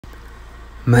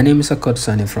My name is Akot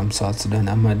Sani from South Sudan,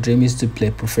 and my dream is to play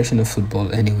professional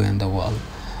football anywhere in the world.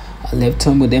 I left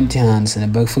home with empty hands and a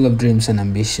bag full of dreams and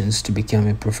ambitions to become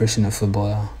a professional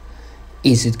footballer.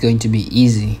 Is it going to be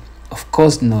easy? Of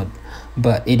course not,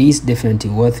 but it is definitely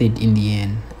worth it in the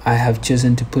end. I have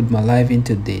chosen to put my life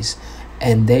into this,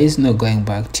 and there is no going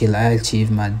back till I achieve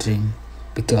my dream,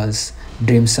 because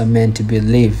dreams are meant to be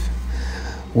lived.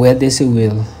 Where there's a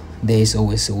will, there is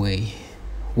always a way.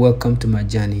 Welcome to my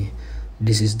journey.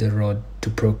 This is the road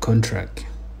to pro contract.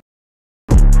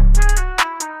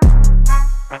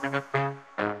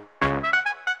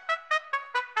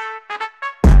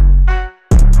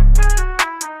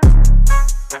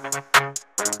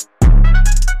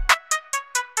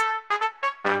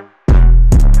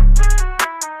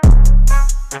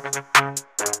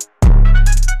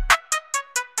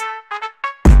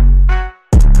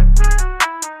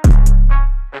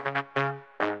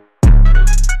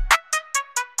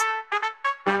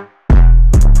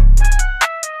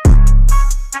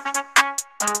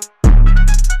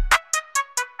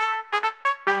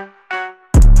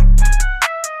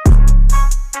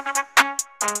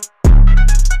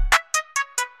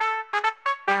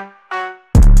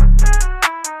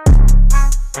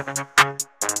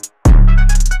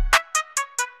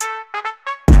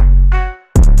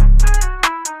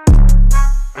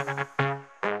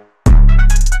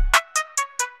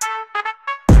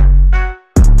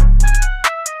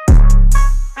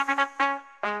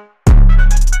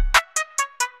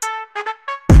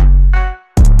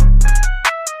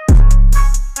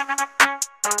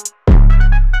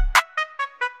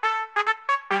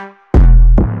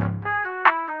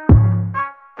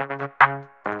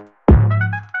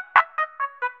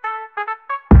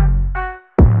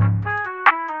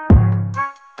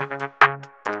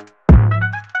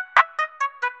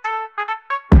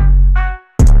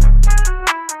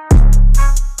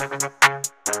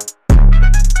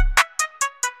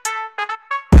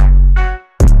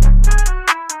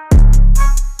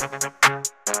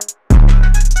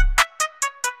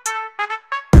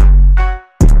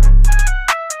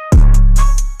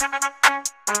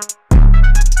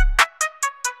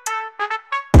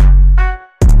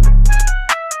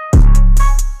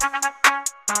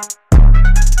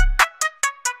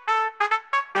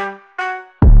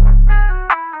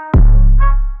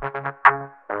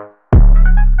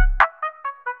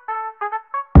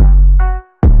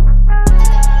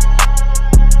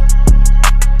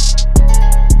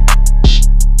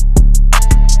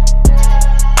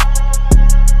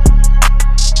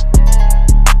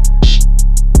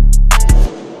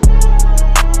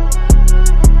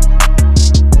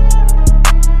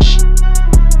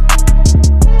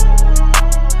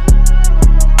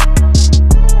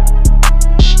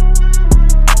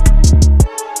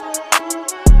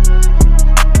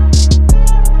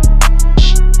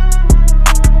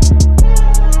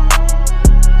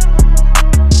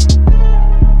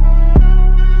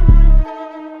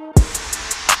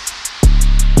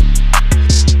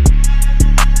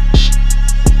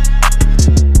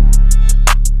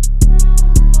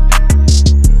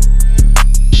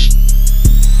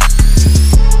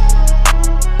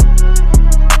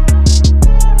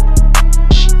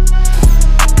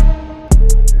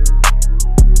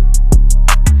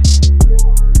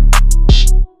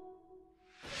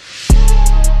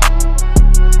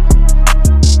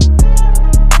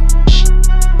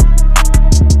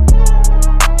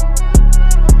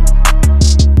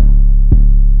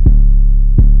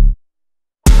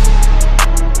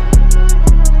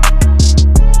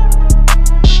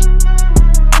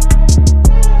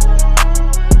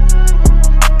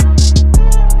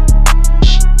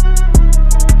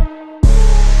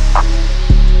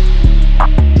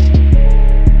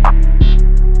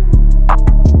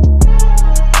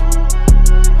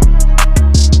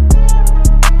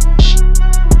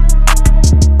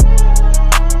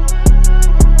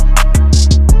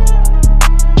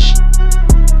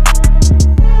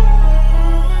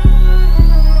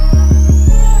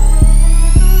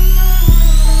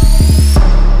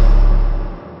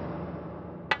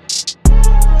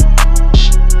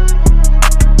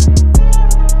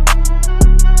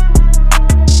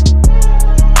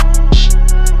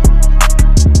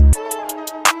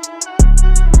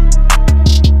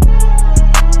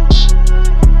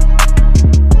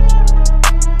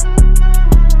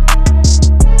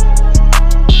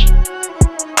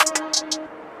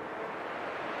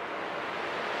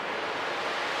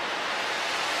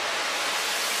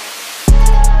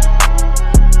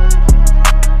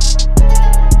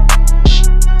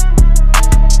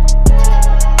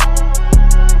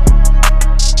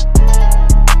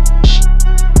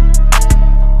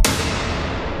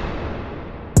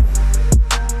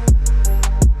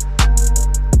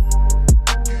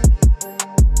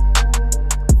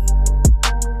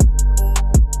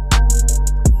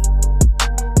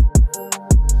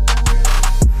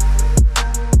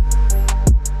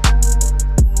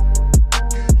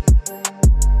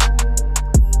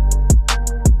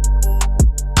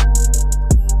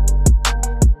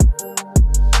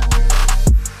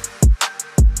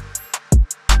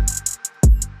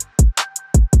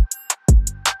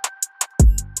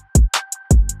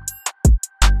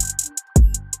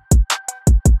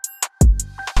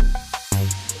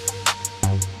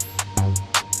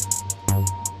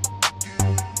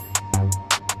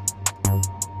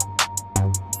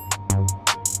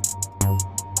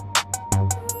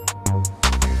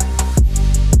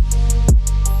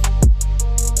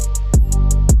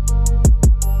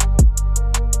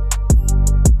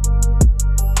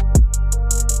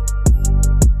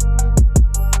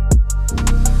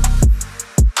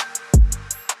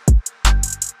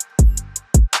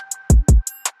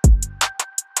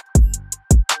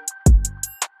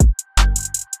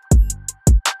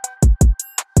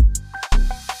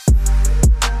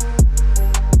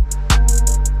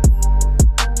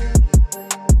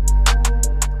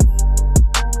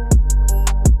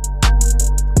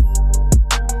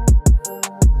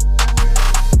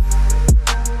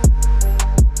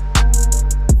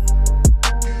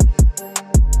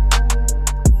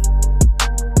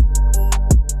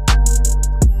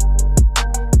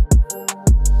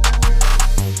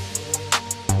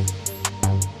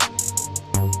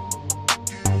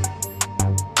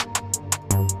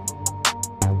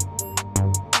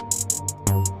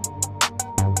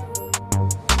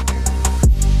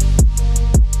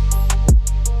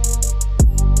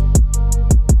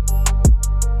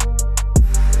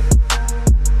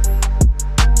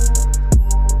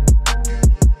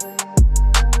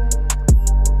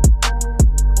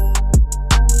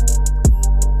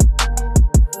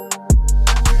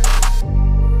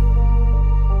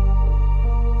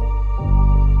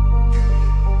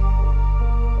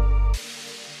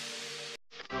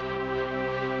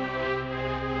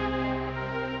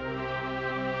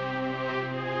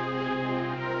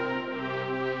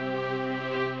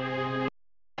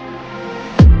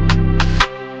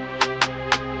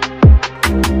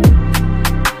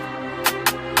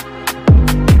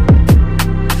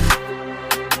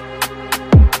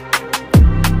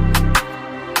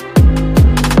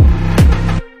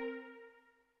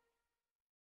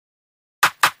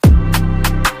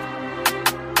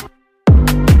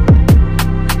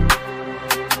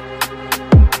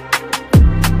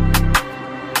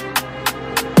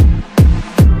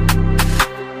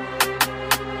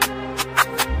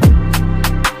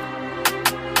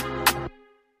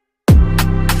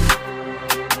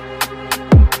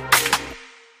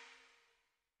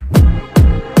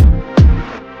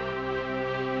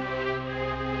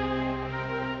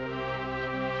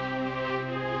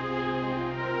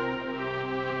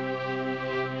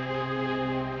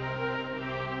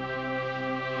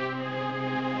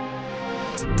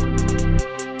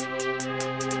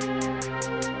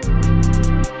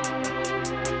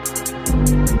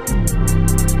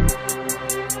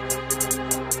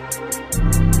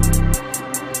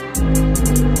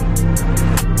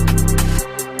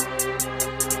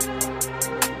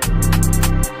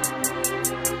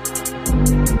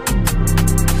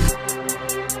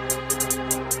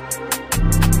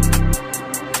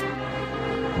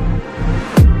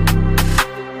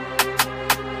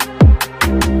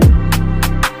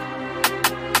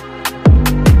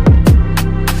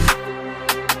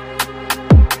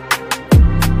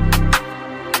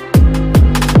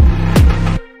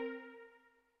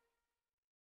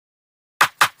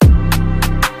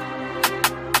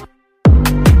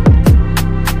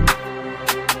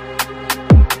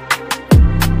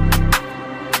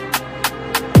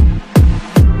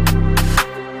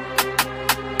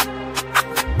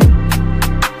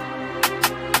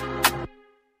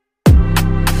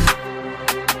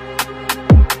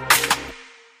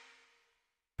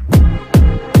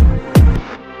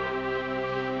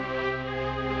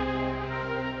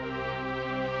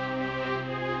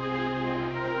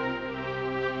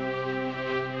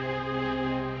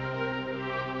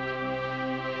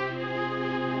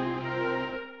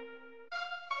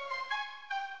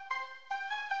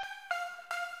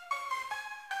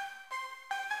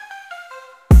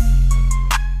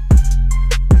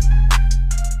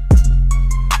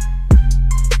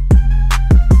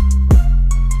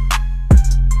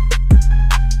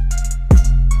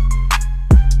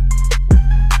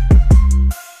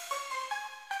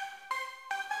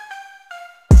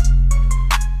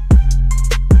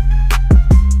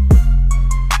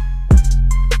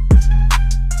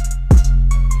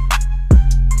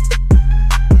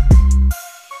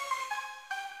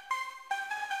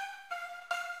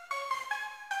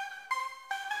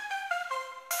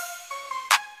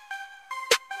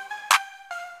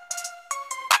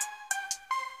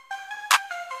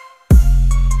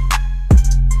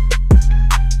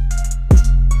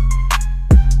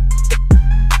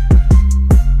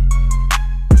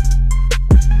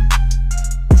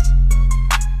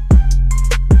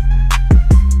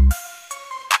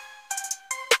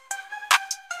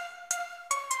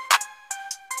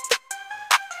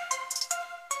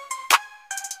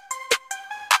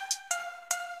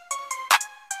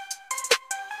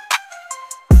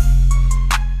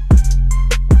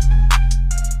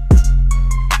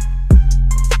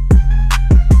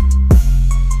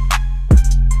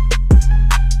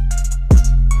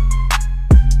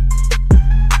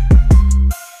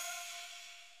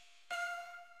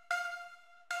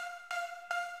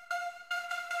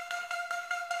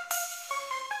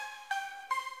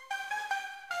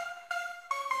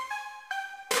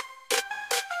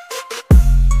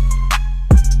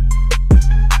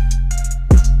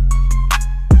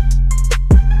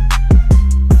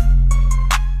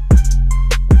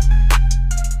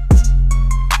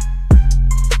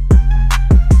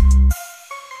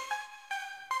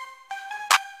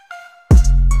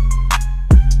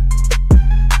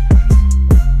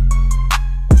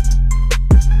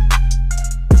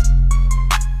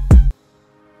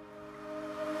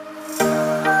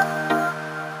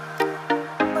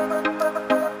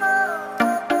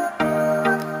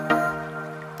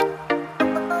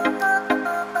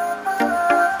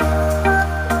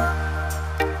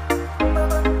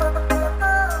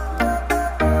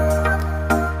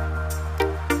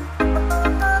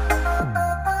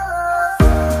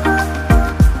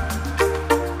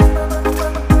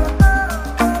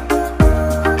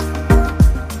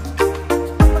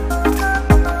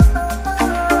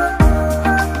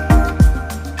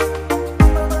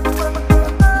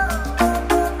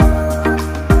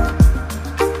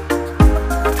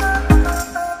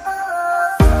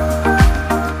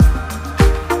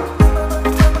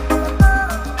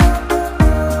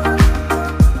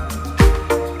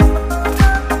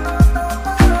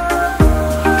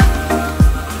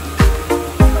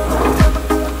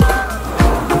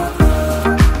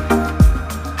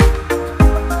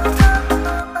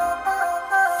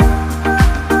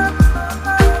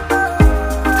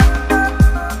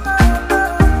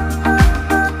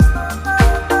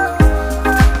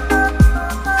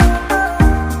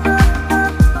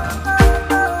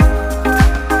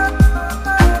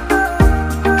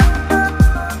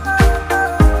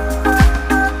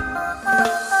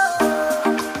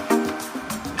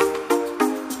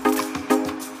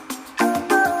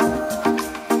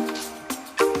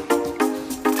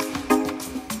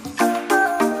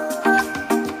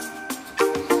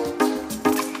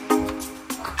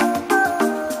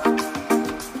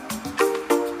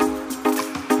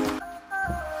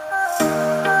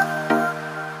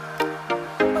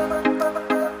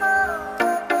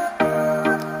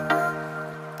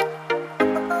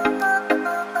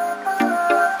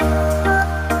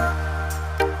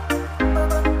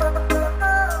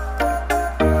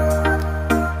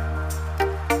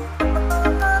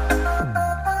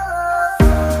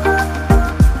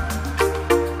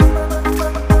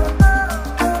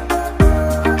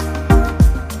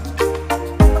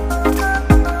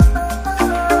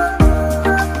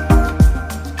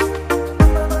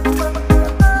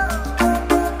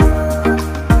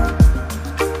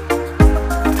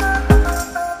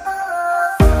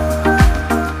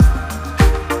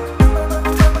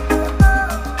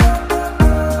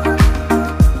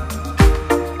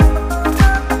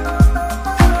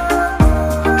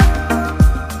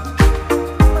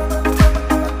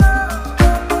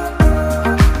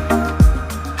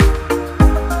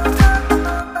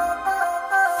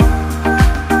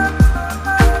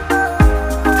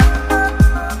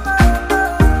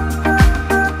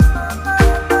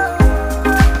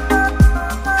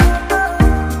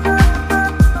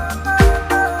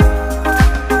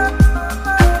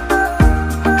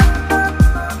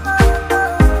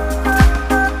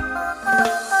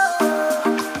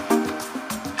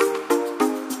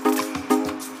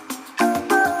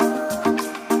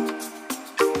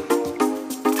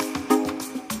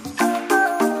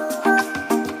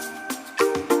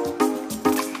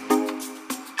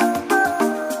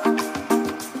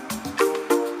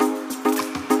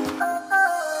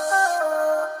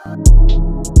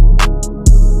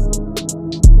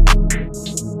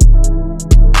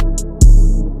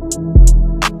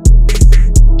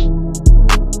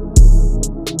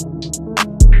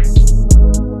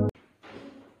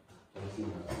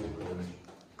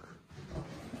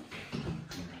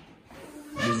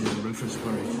 breakfast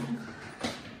porridge.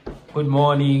 Good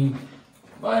morning.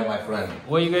 Bye, my friend.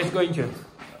 Where are you guys going to?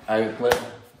 I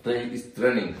play is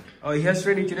training. Oh, he has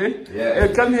training today? Yeah.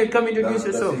 Hey, come here, come introduce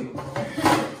yourself.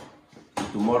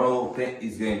 Tomorrow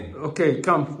is game. Okay,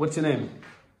 come. What's your name?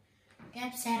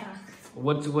 Serra.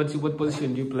 What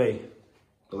position do you play?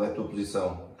 Qual é a tua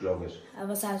posição que jogas?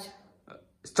 Avançado.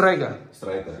 Striker.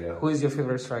 Striker, yeah. Who is your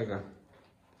favorite striker?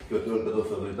 Que é o teu jogador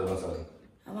favorito avançado?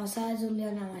 Avançado,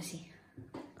 Lionel Messi.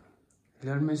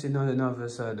 Lionel Messi não é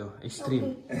avançado.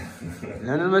 Extreme.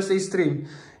 Lionel Messi é extreme.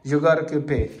 Jogar que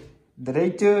pé?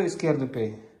 Direito ou esquerdo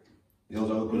pé? Ele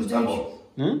joga com os ambos.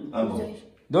 Ambos.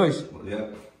 Dois?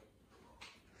 Yeah.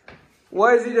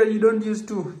 Why is it that you don't use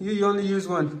two? You only use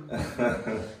one.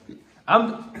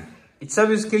 It's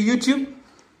service que YouTube?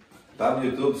 Tá no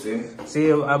YouTube, sim. See,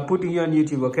 I'm putting you on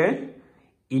YouTube, okay?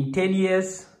 In 10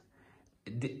 years,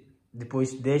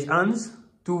 depois de 10 anos,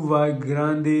 tu vai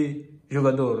grande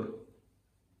jogador.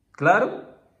 Claro?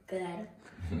 Claro.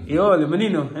 E olha,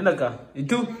 menino, anda cá. E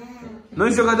tu? Não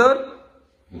é jogador?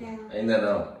 Não. Ainda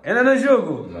não. Ainda não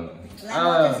jogo? Não.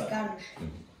 Lá no Carlos.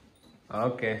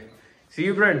 Okay. See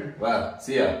you, friend. Vá,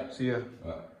 see ya. See ya.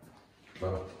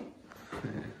 Vá.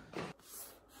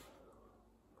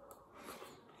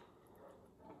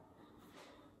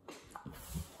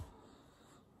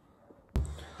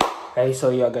 Hey, so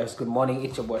yeah guys, good morning.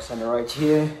 It's your boy Sunny right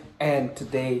here, and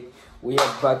today we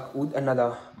are back with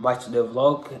another match day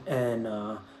vlog.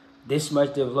 And this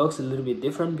match day vlog is a little bit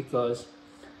different because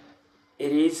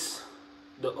it is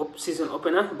the season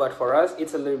opener, but for us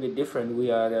it's a little bit different.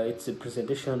 It's a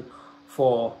presentation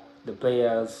for the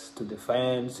players, to the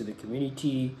fans, to the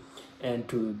community, and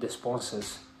to the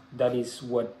sponsors. That is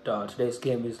what today's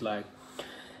game is like.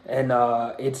 And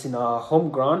it's in our home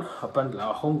ground, apparently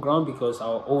our home ground, because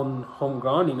our own home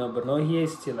ground in Brno here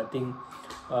is still, I think,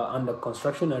 under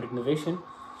construction and renovation.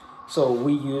 So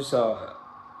we use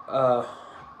a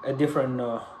different,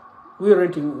 we're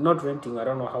renting, not renting, I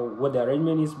don't know what the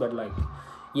arrangement is, but like,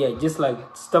 yeah, just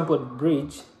like Stamford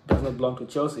Bridge does not belong to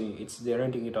Chelsea, they're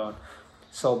renting it out.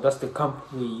 So that's the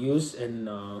camp we use, and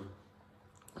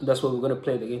that's what we're going to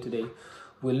play the game today.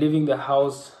 We're leaving the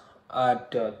house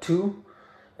at 2.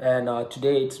 And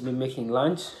today it's been making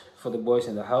lunch for the boys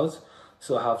in the house,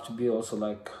 so I have to be also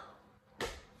like,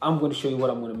 I'm going to show you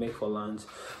what I'm going to make for lunch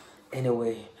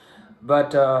anyway.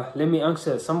 But let me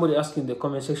answer somebody asking in the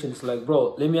comment section. It's like,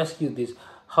 bro, let me ask you this: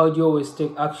 how do you always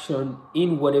take action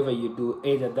in whatever you do?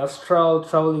 Either that's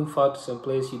traveling far to some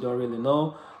place you don't really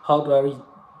know. How do I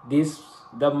reach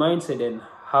that mindset and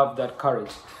have that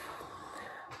courage?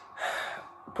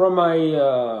 From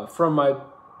my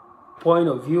point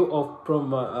of view of from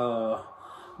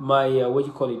my what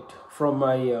you call it, from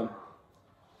my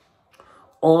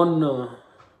own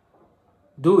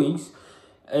doings,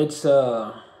 it's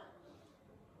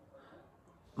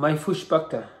my push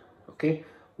factor. Okay,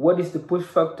 what is the push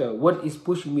factor? What is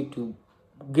pushing me to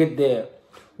get there?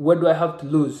 What do I have to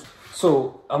lose?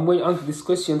 So I'm going to answer this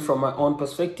question from my own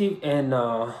perspective, and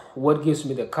what gives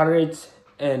me the courage,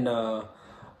 and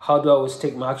how do I always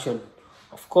take my action.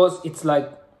 Of course, it's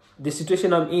like the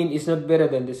situation I'm in is not better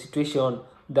than the situation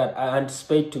that I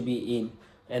anticipate to be in.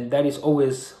 And that is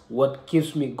always what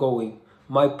keeps me going.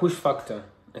 My push factor,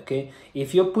 okay?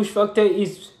 If your push factor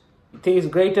is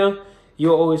greater,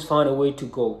 you'll always find a way to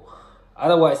go.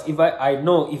 Otherwise, if I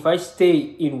know if I stay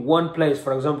in one place,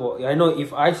 for example, I know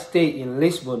if I stay in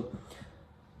Lisbon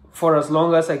for as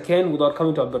long as I can without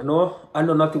coming to Brno, I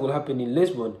know nothing will happen in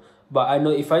Lisbon. But I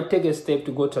know if I take a step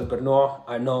to go to Brno,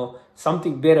 I know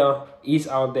something better is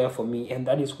out there for me. And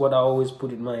that is what I always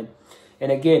put in mind. And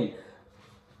again,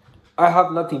 I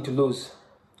have nothing to lose.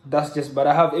 But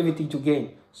I have everything to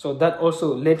gain. So that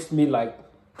also lets me like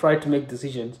try to make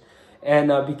decisions.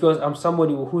 And because I'm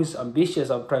somebody who is ambitious,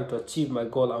 I'm trying to achieve my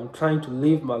goal. I'm trying to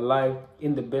live my life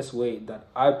in the best way that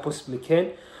I possibly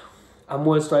can. I'm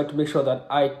always trying to make sure that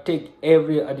I take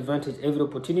every advantage, every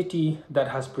opportunity that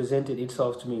has presented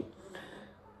itself to me.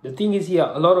 The thing is here,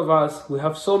 a lot of us, we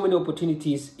have so many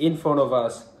opportunities in front of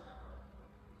us.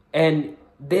 And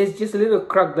there's just a little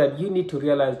crack that you need to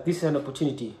realize this is an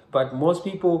opportunity. But most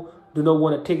people do not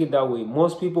want to take it that way.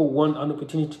 Most people want an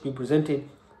opportunity to be presented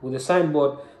with a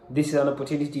signboard. This is an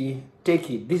opportunity, take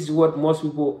it. This is what most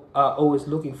people are always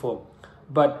looking for.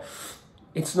 But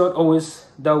it's not always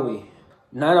that way.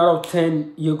 9 out of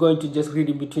 10, you're going to just read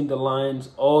in between the lines,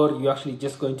 or you're actually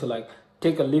just going to like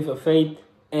take a leap of faith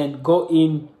and go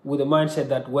in with the mindset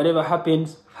that whatever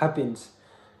happens, happens,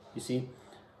 you see.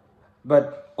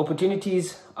 But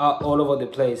opportunities are all over the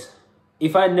place.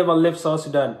 If I never left South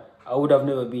Sudan, I would have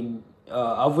never been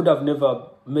I would have never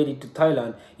made it to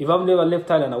Thailand. If I've never left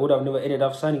Thailand, I would have never ended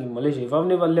up signing in Malaysia. If I've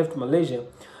never left Malaysia,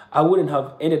 I wouldn't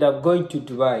have ended up going to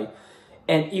Dubai.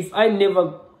 And if I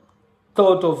never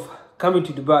thought of coming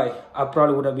to Dubai, I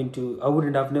probably would have I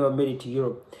wouldn't have never made it to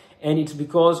Europe. And it's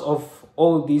because of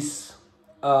all this,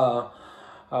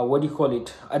 what do you call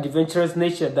it, adventurous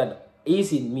nature that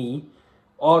is in me,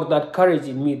 or that courage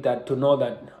in me, that to know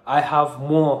that I have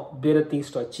more better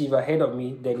things to achieve ahead of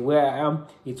me than where I am.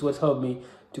 It's what helped me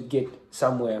to get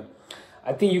somewhere.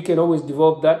 I think you can always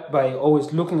develop that by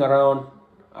always looking around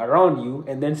you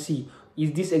and then see,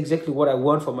 is this exactly what I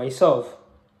want for myself?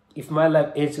 If my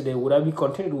life ends today, would I be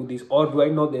content with this, or do I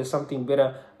know there's something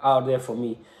better out there for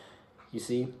me? You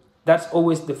see, that's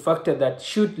always the factor that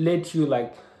should let you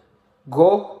like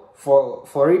go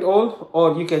for it all,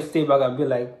 or you can stay back and be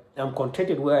like, I'm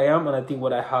contented where I am, and I think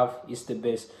what I have is the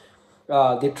best.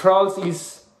 The trials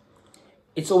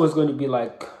it's always going to be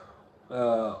like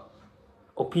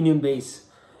opinion based,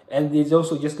 and there's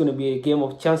also just going to be a game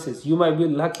of chances. You might be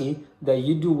lucky that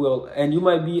you do well, and you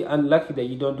might be unlucky that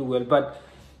you don't do well. But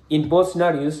in both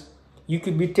scenarios, you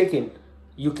could be taken.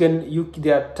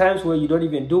 There are times where you don't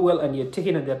even do well and you're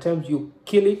taken, and there are times you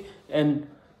kill it and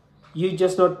you're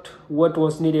just not what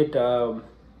was needed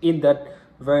in that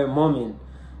very moment.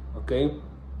 Okay,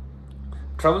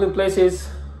 traveling places,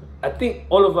 I think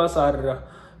all of us are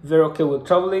very okay with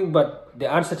traveling, but the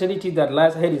uncertainty that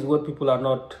lies ahead is what people are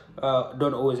not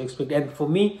don't always expect. And for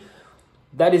me,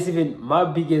 that is even my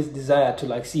biggest desire, to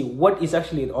like see what is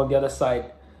actually on the other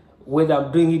side, whether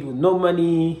I'm doing it with no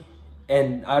money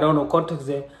and I don't know context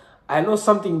there. I know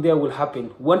something there will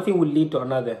happen. One thing will lead to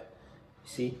another, you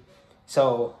see.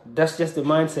 So that's just the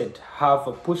mindset. Have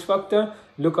a push factor.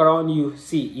 Look around you,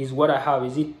 see, is what I have,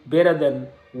 is it better than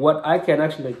what I can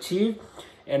actually achieve?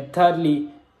 And thirdly,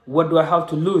 what do I have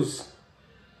to lose?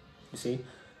 You see.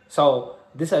 So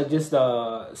these are just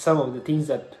some of the things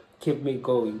that keep me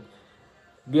going.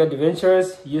 Be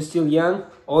adventurous. You're still young.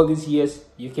 All these years,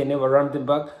 you can never run them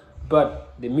back.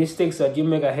 But the mistakes that you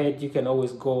make ahead, you can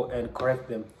always go and correct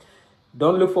them.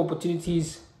 Don't look for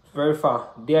opportunities very far.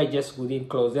 They are just within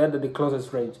close. They are the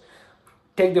closest range.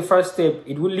 Take the first step.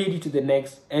 It will lead you to the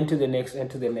next, and to the next, and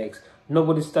to the next.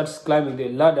 Nobody starts climbing the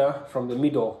ladder from the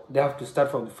middle. They have to start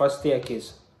from the first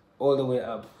staircase all the way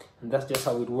up. And that's just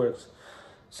how it works.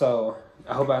 So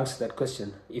I hope I answered that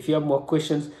question. If you have more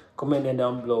questions, comment them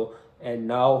down below. And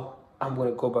now I'm going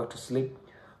to go back to sleep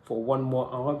for 1 more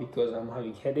hour because I'm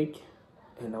having a headache.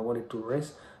 And I wanted to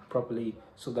rest properly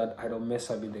so that I don't mess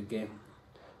up in the game.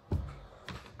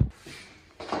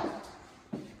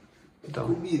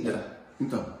 Comida.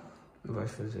 Então. Vai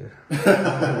fazer.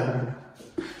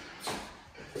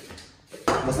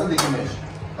 Bastante que mês?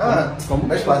 Como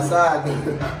mês passado.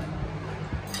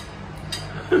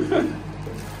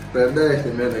 Perdeste,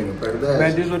 meu amigo, perdeste.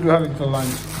 Man, this is what we're having for lunch.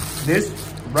 This,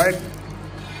 right?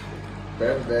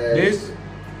 Perdeste. This.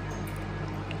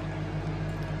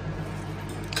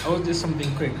 Oh, just something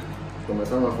quick.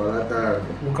 Começamos a falar tarde.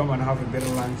 We'll come and have a better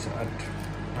lunch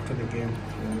after the game.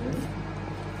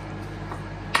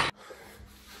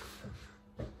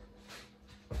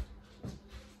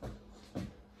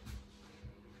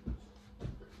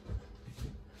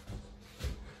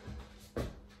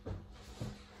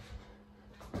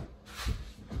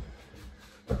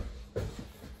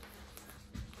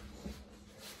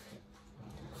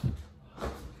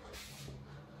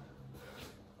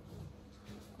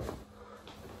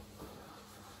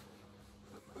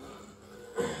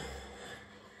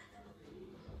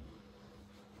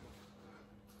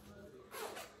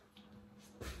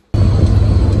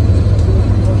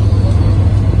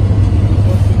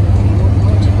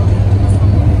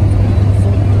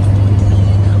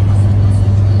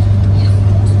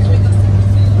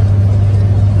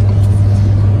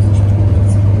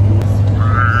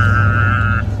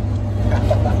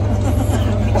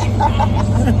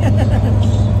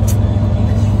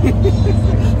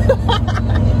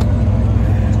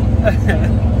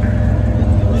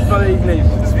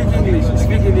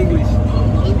 Speak in English.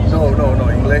 No,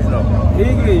 English no.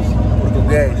 English.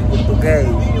 Português.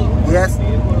 Yes.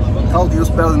 How do you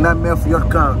spell the name of your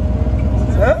car?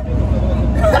 Huh?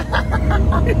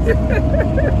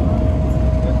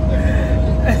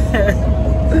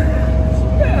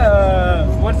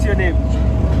 What's your name?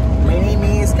 My name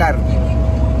is Carlos.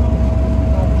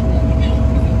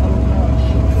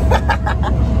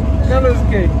 Carlos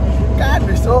K.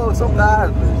 Carlos, sou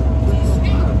Carlos.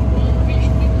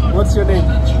 What's your name?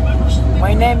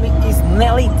 My name is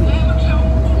Nelito.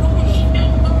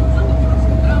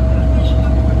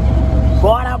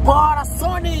 Bora,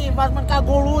 Sony! Vai marcar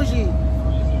gol hoje.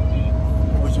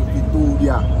 Hoje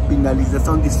Vitória,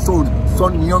 finalização de Son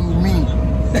Heung-min.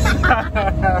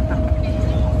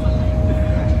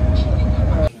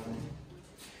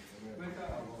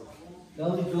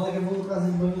 Ela que eu vou no caso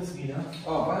de banho a seguir, não?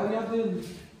 Ó, vai olhar dele.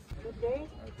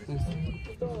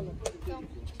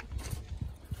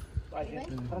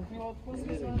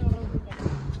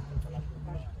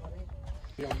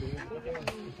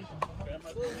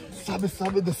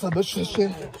 Sabe dessa bicha,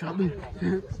 sabe?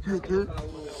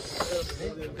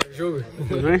 Jogo,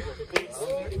 tudo bem?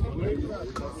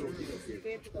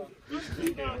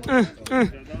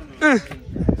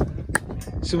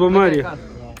 Super Mario.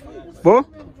 Bom?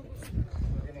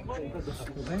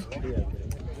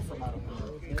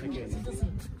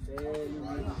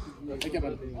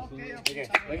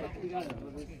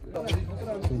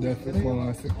 Tudo é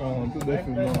filmão, tudo é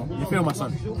filmão. E filma,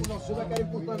 Sônia.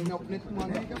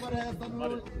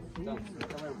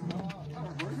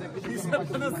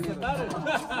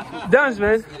 Dance,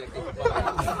 man.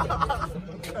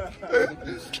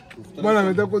 Mano,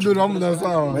 mete com duro, vamos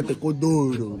dançar. Mete com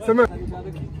duro.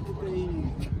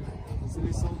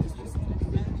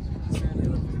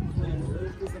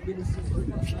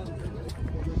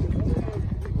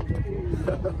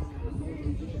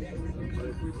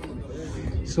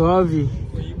 Suave.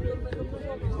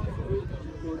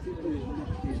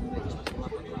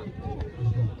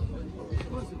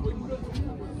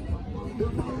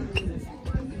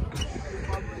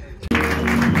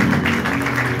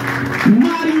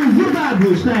 Mário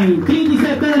Verdades tem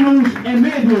 37 anos, é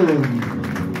médio.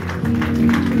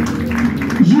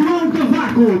 João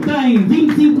Cavaco tem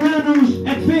 25 anos,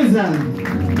 é defesa.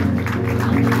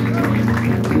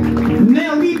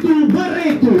 Nelito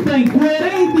Barreto tem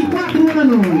 44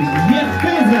 anos e é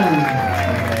defesa.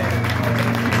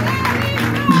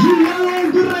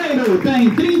 João Guerreiro tem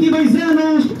 32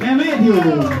 anos, é médio.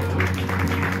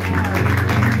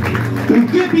 O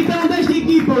capitão desta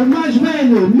equipa, o mais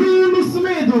velho, Nuno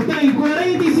Semedo, tem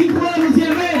 45 anos e é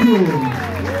médio.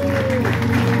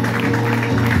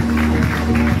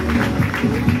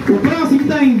 O próximo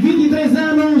tem 23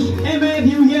 anos, é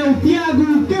médio e é o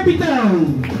Tiago,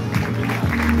 capitão.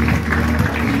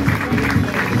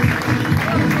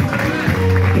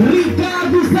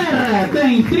 Ricardo Serra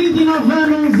tem 39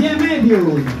 anos e é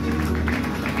médio.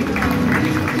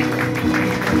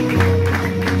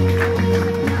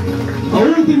 A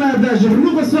última das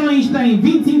renovações tem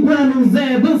 25 anos,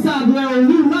 é avançado, é o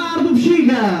Leonardo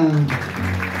Bexiga.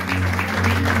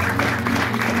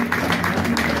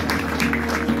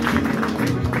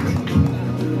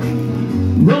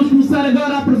 Vamos começar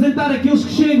agora a apresentar aqueles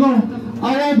que chegam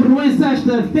ao ombro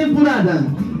esta temporada.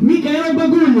 Micael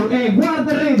Bagulho é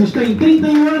guarda-redes, tem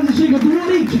 31 anos e chega do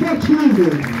Ourique Esportes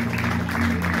Clube.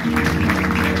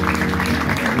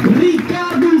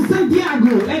 Ricardo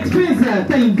Santiago é defesa,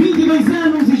 tem 22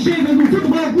 anos e chega do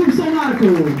Futebol Clube São Marcos.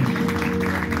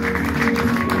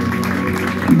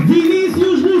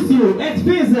 Vinícius Lúcio é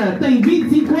defesa, tem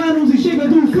 25 anos e chega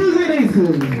do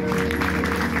Figueirense.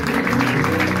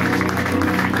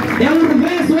 É um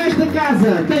regresso a esta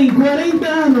casa, tem 40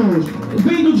 anos,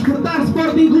 vem do Despertar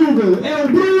Sporting Clube, é o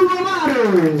Bruno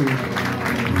Amaro.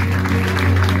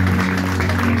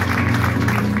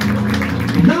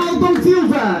 Dalton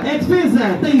Silva é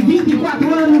defesa, tem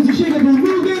 24 anos e chega do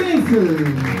Nogueirense.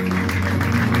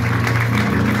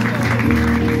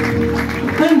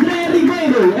 André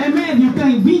Ribeiro é médio,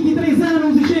 tem 23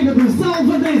 anos e chega do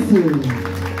Salvadense.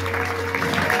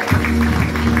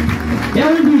 É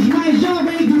um dos mais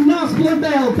jovens do nosso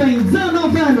plantel, tem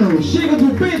 19 anos, chega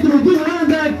do Pedro de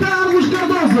Holanda, Carlos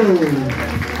Cardoso.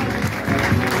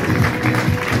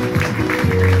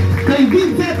 Tem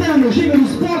 27 anos, chega do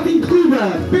Sporting Clube,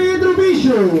 Pedro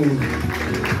Bicho.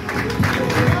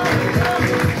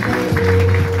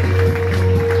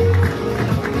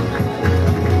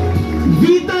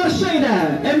 Vitor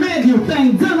Cheira é médio,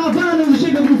 tem 19 anos e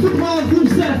chega do Futebol Clube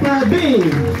Serpa B.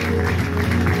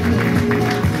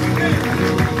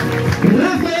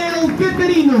 Rafael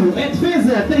Catarino é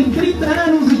defesa, tem 30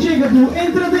 anos e chega do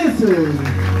Entradense.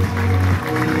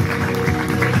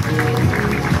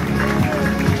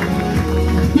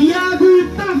 Tiago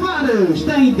Tavares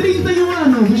tem 31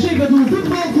 anos e chega do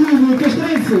Futebol Clube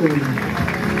Castrense.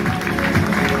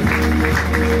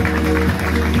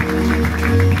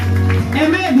 É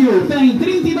médio, tem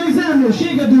 32 anos,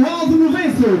 chega do Aldo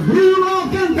Novense, Bruno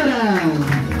Alcântara.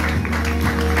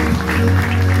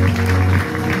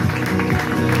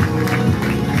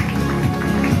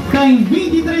 Tem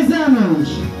 23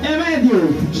 anos, é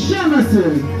médio,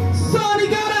 chama-se Sony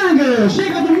Garanga,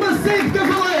 chega do Macedo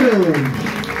Cavaleiro.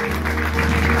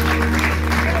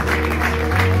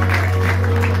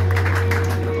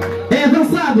 É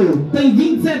avançado, lado tem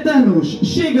 27 anos,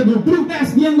 chega do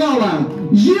Progresso de Angola,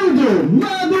 Gildo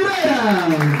Madureira.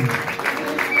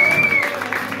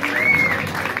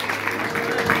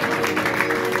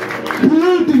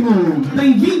 O último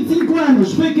tem 25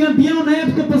 anos, foi campeão na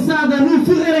época passada no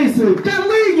Ferreirense,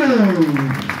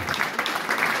 Carlinhos.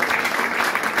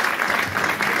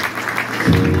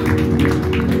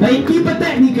 A equipa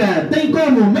técnica tem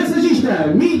como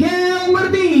mensagista Miguel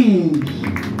Martins.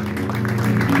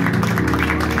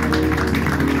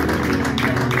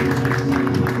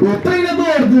 O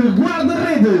treinador de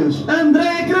guarda-redes,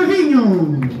 André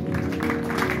Cravinho.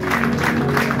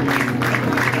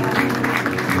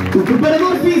 O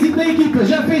preparador físico da equipa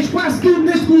já fez quase tudo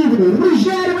neste clube,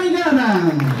 Rogério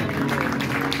Engana.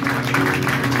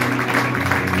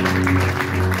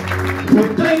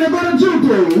 O treinador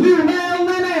adjunto, Lionel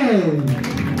Nené.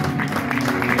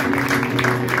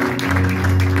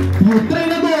 E o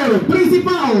treinador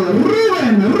principal,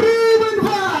 Ruben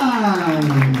Vaz.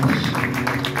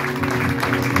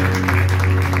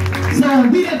 São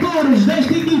diretores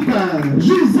desta equipa,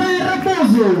 José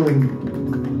Raposo,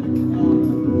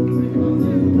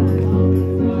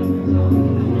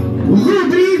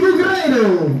 Rodrigo Guerreiro,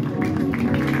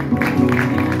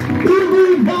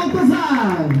 Hugo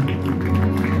Baltazar,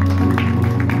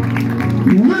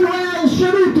 Manuel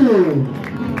Charuto,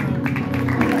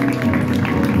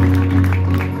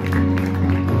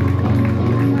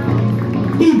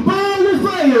 e Paulo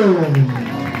Feio.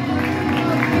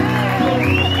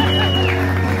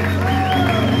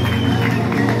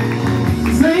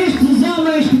 São estes os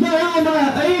homens que dão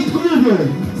alma a este clube.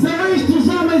 São estes os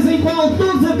homens em qual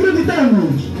todos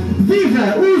acreditamos.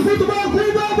 Viva o Futebol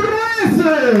Clube Alberrense!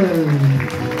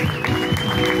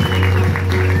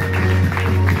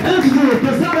 Antes de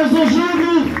passarmos ao jogo,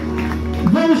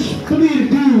 vamos pedir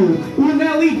que o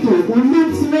Nelito, o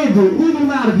Nuno Semedo, o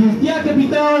Leonardo e o Tiago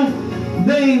Capitão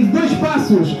deem 2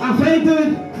 passos à frente.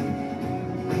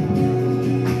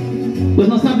 Eles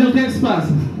não sabem o que é que se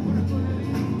passa.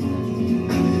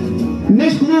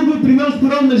 Neste clube, primeiro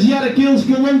por homenagear aqueles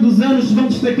que ao longo dos anos se vão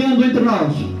destacando entre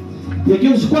nós. E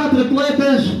aqueles 4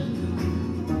 atletas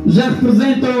já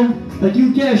representam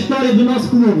aquilo que é a história do nosso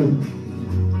clube.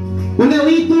 O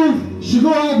Nelito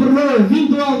chegou ao Albernoa,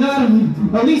 vindo do Algarve,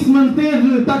 ali se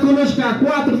manteve, está connosco há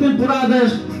 4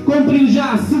 temporadas, cumpriu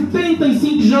já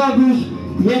 75 jogos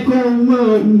e é com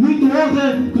uma muita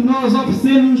honra que nós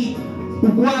oferecemos o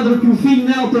quadro que o filho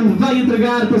Nelton vai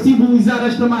entregar para simbolizar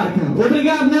esta marca.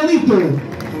 Obrigado, Nelito!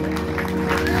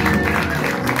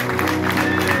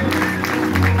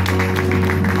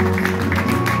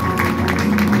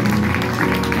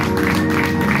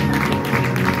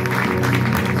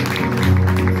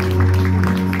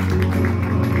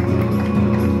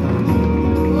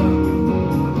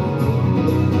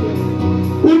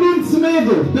 O Nuno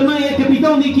Semedo também é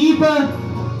capitão de equipa.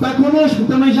 Está connosco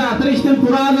também já há 3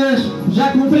 temporadas,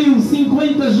 já cumpriu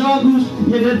 50 jogos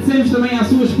e agradecemos também à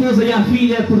sua esposa e à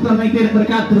filha por também terem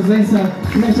marcado presença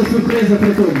nesta surpresa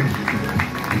para todos.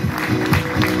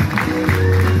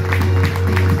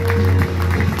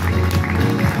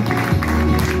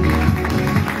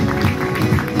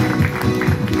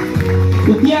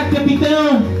 O Tiago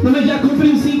Capitão também já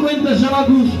cumpriu 50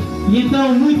 jogos e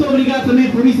então muito obrigado também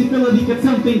por isso e pela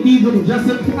dedicação que tem tido, já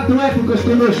são 4 épocas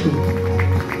connosco.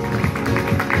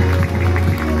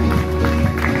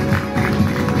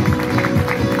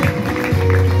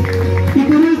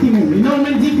 E não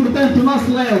menos importante, o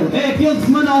nosso Léo é aquele que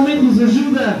semanalmente nos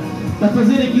ajuda a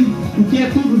fazer aquilo o que é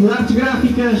tudo de artes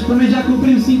gráficas, também já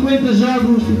cumpriu 50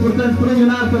 jogos e portanto para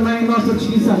Leonardo também a nossa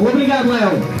distinção. Obrigado,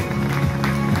 Léo!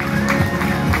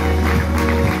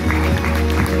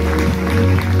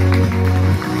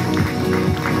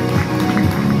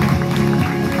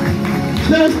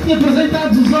 Estão aqui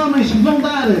apresentados os homens que vão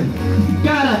dar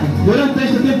cara durante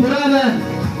esta temporada.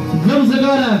 Vamos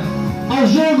agora ao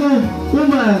jogo.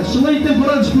 Uma excelente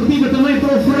temporada desportiva também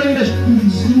para o Ferreiras que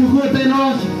deslocou até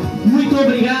nós. Muito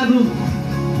obrigado.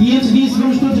 E antes disso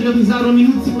vamos todos realizar um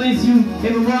minuto de silêncio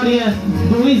em memória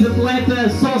do ex-atleta,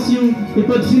 sócio e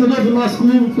patrocinador do nosso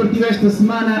clube que partiu esta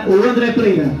semana, o André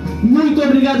Pereira. Muito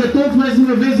obrigado a todos mais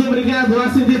uma vez. Obrigado à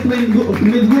CD Pleno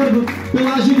Gordo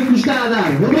pela ajuda que nos está a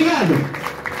dar. Obrigado!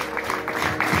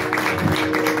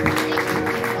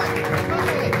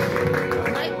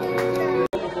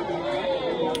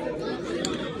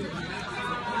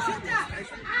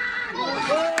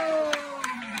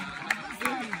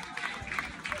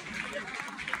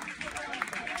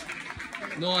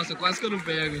 Nossa, quase que eu não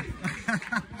pego.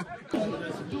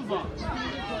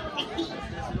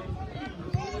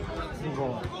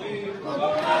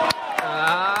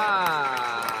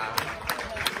 Ah!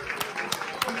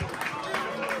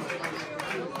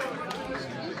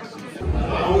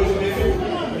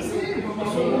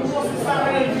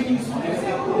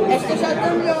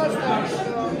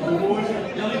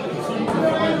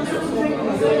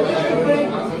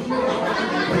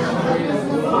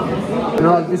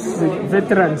 No, this is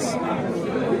veterans.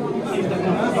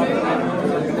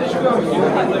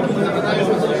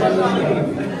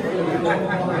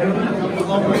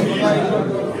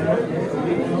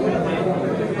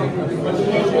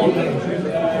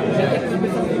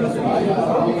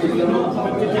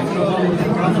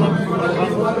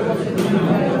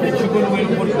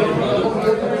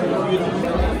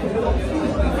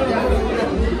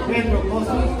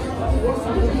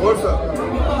 Força!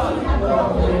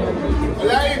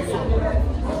 Olha aí!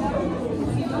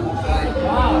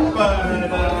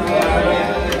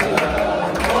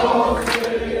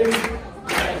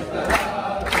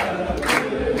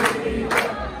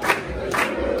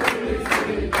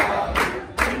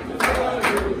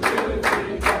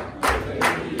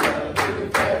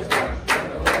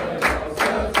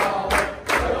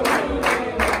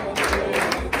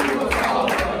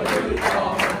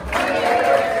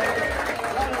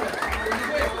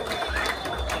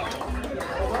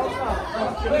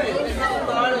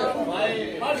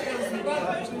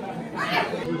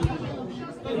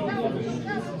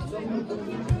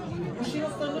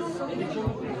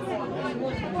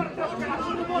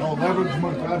 Não leva a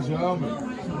desmarcar já,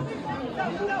 meu.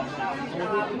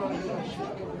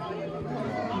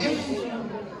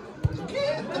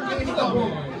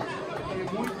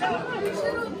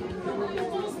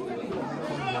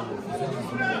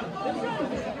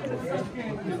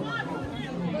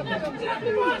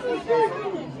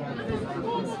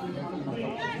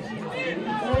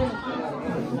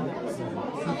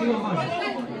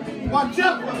 Watch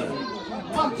up!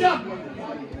 Watch up!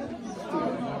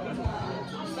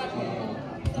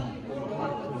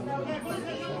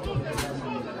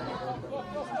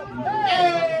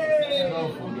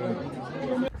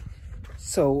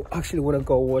 So actually want to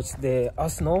go watch the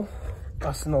Arsenal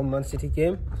Man City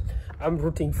game. I'm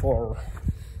rooting for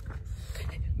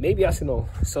maybe Arsenal,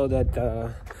 so that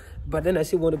but then I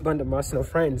still want to ban the Arsenal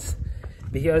friends,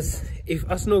 because if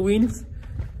Arsenal wins,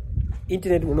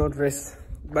 internet will not rest.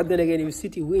 But then again, if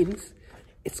City wins,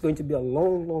 it's going to be a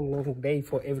long day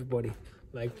for everybody.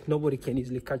 Like nobody can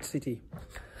easily catch City.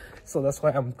 So that's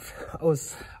why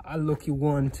I lucky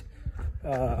want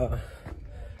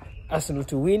Arsenal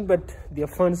to win, but their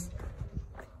fans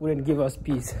wouldn't give us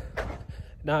peace.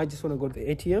 Now I just want to go to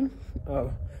the ATM,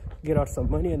 get out some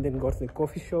money, and then go to the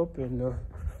coffee shop and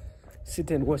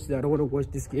sit and watch that. I don't want to watch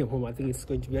this game home. I think it's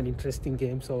going to be an interesting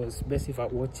game, so it's best if I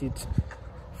watch it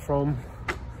from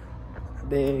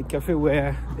the cafe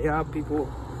where there are people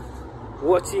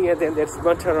watching, and then there's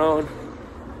banter around.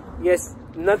 Yes,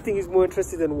 nothing is more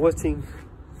interesting than watching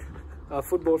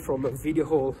football from a video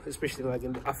hall, especially like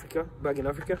in Africa. Back in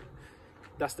Africa,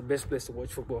 that's the best place to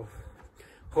watch football.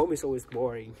 Home is always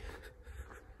boring.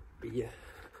 But yeah,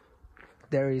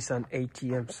 there is an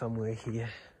ATM somewhere here.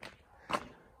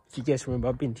 If you guys remember,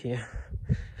 I've been here.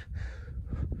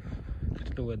 I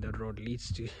don't know where that road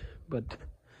leads to, but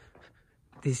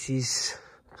this is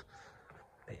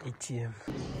the ATM.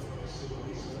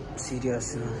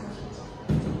 Seriously.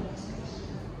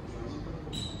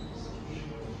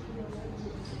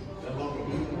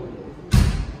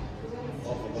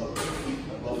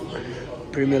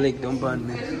 Premier League, don't ban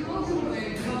me.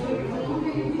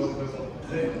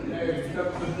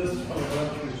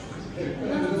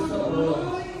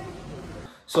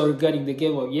 So regarding the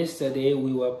game of yesterday,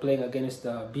 we were playing against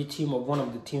the B team of one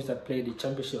of the teams that played the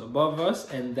championship above us,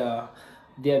 and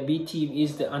their B team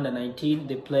is the under-19.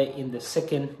 They play in the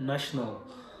second national.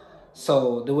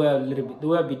 So they were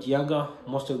a bit younger.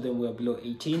 Most of them were below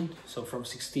 18, so from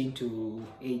 16 to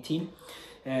 18,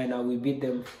 and we beat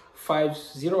them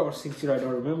 5-0 or 6-0, I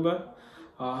don't remember.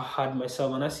 Had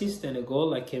myself an assist and a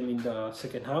goal. I came in the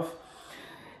second half,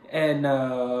 and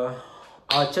our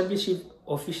championship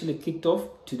officially kicked off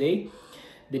today.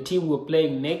 The team we're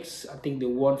playing next, I think they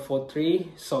won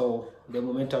 4-3, so the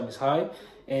momentum is high,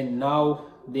 and now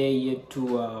they're yet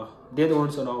to they're the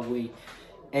ones on our way.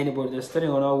 Anybody that's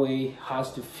standing on our way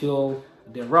has to feel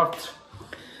the raft.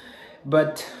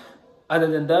 But other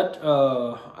than that,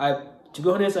 to be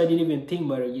honest, I didn't even think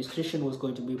my registration was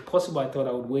going to be possible. I thought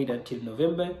I would wait until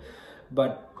November,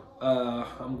 but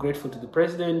I'm grateful to the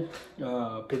president,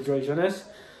 Pedro Jonas,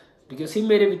 because he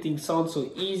made everything sound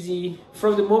so easy.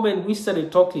 From the moment we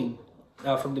started talking,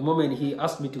 from the moment he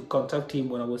asked me to contact him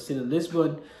when I was still in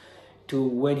Lisbon, to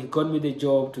when he got me the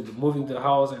job, to the moving to the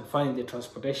house and finding the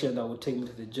transportation that would take me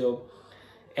to the job,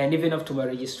 and even up to my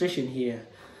registration here,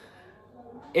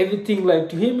 everything, like,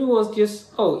 to him it was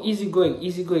just, oh, easy going,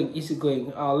 easy going, easy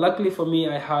going. Luckily for me,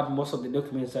 I had most of the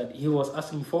documents that he was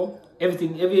asking for.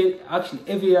 Every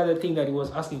other thing that he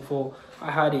was asking for,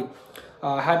 I had it.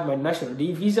 I had my national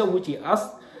day visa, which he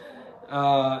asked.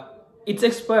 It's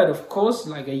expired, of course,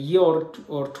 like a year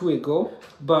or two ago,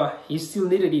 but he still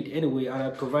needed it anyway, and I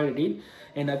provided it,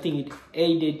 and I think it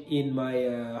aided in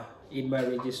my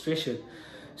registration.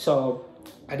 So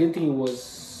I didn't think it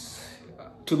was,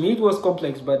 to me it was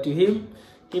complex, but to him,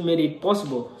 he made it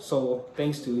possible. So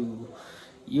thanks to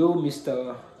you,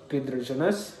 Mr. Pedro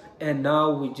Jonas. And now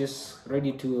we're just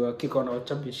ready to kick on our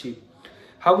championship.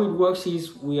 How it works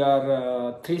is we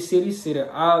are 3 series, Serie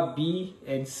A, B,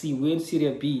 and C. We're in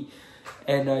Serie B.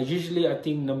 And usually I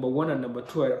think number 1 and number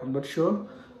 2, I'm not sure,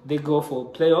 they go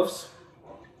for playoffs.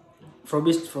 From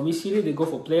each series, they go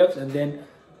for playoffs, and then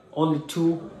only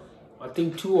 2, I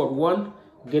think 2 or 1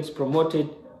 gets promoted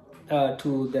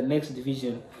to the next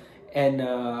division. And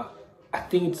I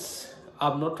think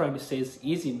I'm not trying to say it's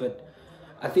easy, but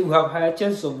I think we have higher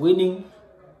chances of winning.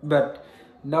 But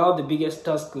now the biggest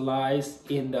task lies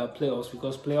in the playoffs,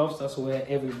 because playoffs, that's where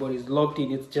everybody's locked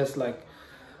in. It's just like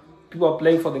people are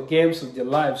playing for the games of their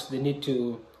lives. They need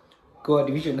to go a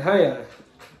division higher,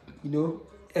 you know.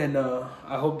 And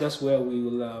I hope that's where we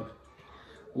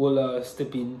will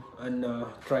step in and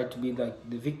try to be like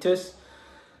the victors.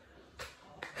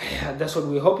 That's what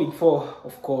we're hoping for,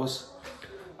 of course.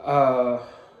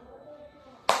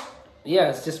 Yeah,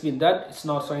 it's just been that. It's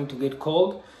not starting to get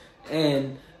cold,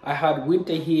 and I had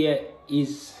winter here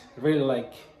is really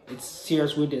like, it's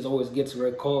serious winter. It always gets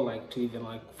very cold, like to even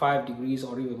like 5 degrees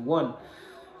or even 1.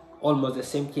 Almost the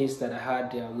same case that I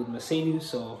had with Masenu.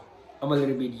 So I'm a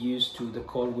little bit used to the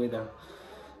cold weather,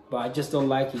 but I just don't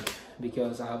like it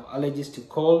because I have allergies to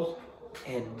cold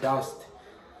and dust.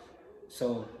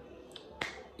 So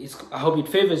I hope it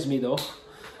favors me though.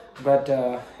 But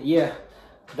yeah,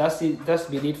 that's it. That's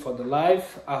been it for the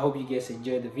live. I hope you guys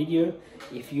enjoyed the video.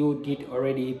 If you did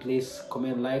already, please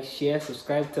comment, like, share,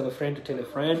 subscribe, tell a friend to tell a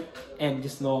friend, and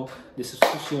just know the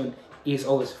subscription is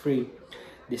always free.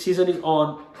 The season is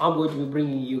on. I'm going to be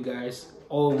bringing you guys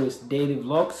always daily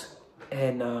vlogs,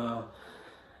 and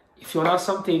if you want to ask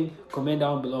something, comment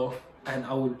down below and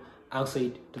I will answer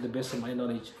it to the best of my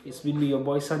knowledge. It's been me, your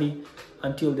boy Sunny.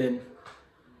 Until then,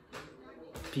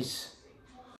 peace.